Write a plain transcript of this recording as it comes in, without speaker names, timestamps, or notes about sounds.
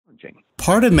challenging.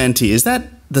 Partimento, is that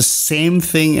the same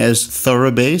thing as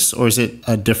Thoroughbass, or is it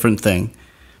a different thing?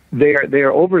 They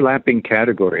are overlapping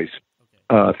categories.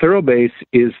 Thoroughbass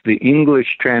is the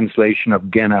English translation of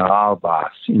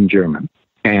Generalbass in German,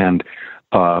 and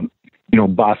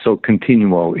Basso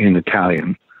Continuo in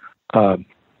Italian.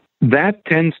 That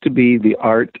tends to be the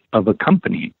art of a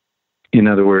company. In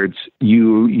other words,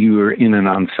 you're in an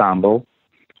ensemble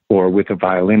or with a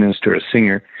violinist or a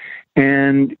singer,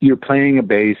 and you're playing a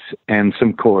bass and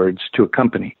some chords to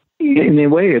accompany. In a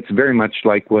way, it's very much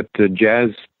like what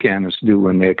jazz pianists do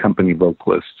when they accompany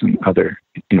vocalists and other,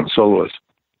 soloists.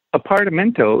 A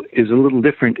Partimento is a little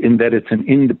different in that it's an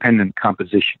independent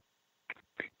composition.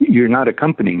 You're not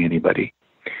accompanying anybody.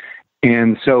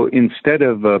 And so instead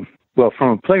of, from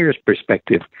a player's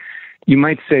perspective, you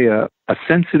might say a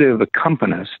sensitive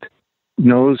accompanist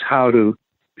knows how to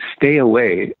stay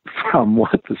away from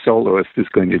what the soloist is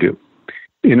going to do.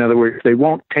 In other words, they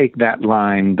won't take that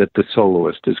line that the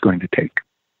soloist is going to take.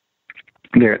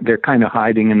 They're kind of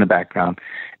hiding in the background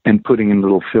and putting in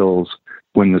little fills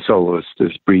when the soloist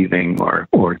is breathing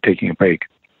or taking a break.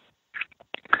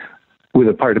 With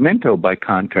a Partimento, by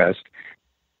contrast,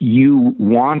 you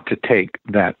want to take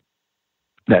that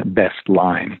best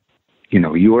line.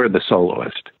 You're the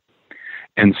soloist.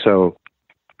 And so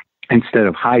instead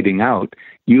of hiding out,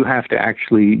 you have to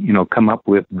actually, come up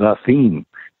with the theme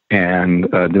and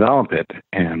develop it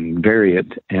and vary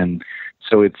it. And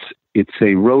so it's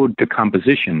a road to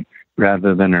composition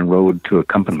rather than a road to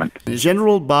accompaniment.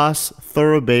 General bass,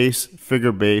 Thoroughbass,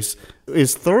 figured bass.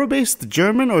 Is Thoroughbass the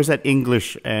German or is that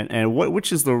English? And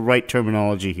which is the right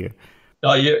terminology here?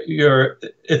 No,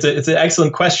 it's an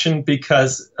excellent question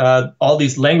because all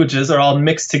these languages are all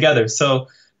mixed together. So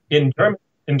in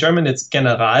German it's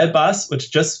Generalbass,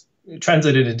 which just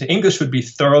translated into English would be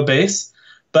Thoroughbass,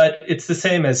 but it's the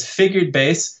same as figured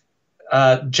bass.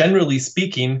 Generally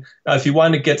speaking, if you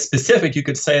want to get specific, you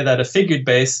could say that a figured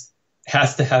bass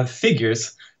has to have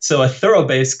figures. So a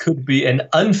Thoroughbass could be an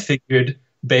unfigured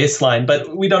bass line,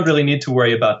 but we don't really need to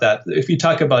worry about that. If you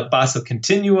talk about Basso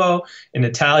Continuo in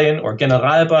Italian or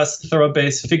Generalbass,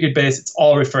 Thoroughbass, figured bass, it's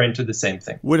all referring to the same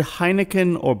thing. Would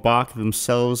Heineken or Bach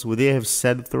themselves, would they have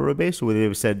said Thoroughbass or would they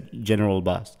have said General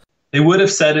Bass? They would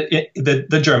have said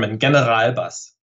the German, Generalbass.